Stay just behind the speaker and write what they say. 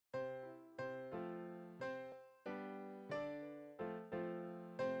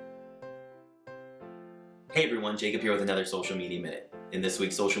Hey everyone, Jacob here with another Social Media Minute. In this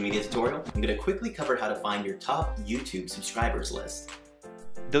week's social media tutorial, I'm going to quickly cover how to find your top YouTube subscribers list.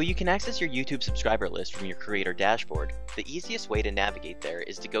 Though you can access your YouTube subscriber list from your creator dashboard, the easiest way to navigate there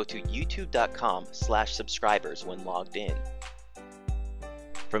is to go to youtube.com/subscribers when logged in.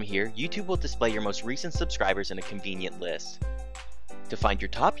 From here, YouTube will display your most recent subscribers in a convenient list. To find your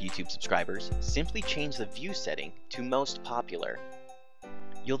top YouTube subscribers, simply change the view setting to Most Popular.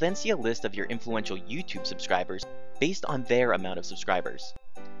 You'll then see a list of your influential YouTube subscribers based on their amount of subscribers.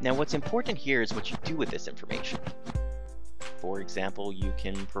 Now what's important here is what you do with this information. For example, you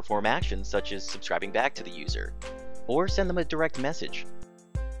can perform actions such as subscribing back to the user, or send them a direct message.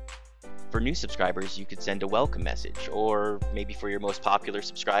 For new subscribers, you could send a welcome message, or maybe for your most popular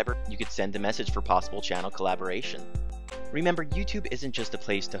subscriber, you could send a message for possible channel collaboration. Remember, YouTube isn't just a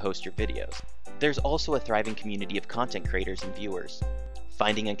place to host your videos. There's also a thriving community of content creators and viewers.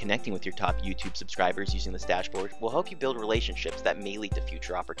 Finding and connecting with your top YouTube subscribers using this dashboard will help you build relationships that may lead to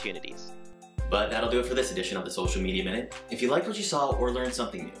future opportunities. But that'll do it for this edition of the Social Media Minute. If you liked what you saw or learned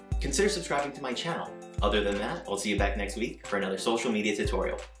something new, consider subscribing to my channel. Other than that, I'll see you back next week for another social media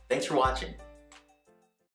tutorial. Thanks for watching.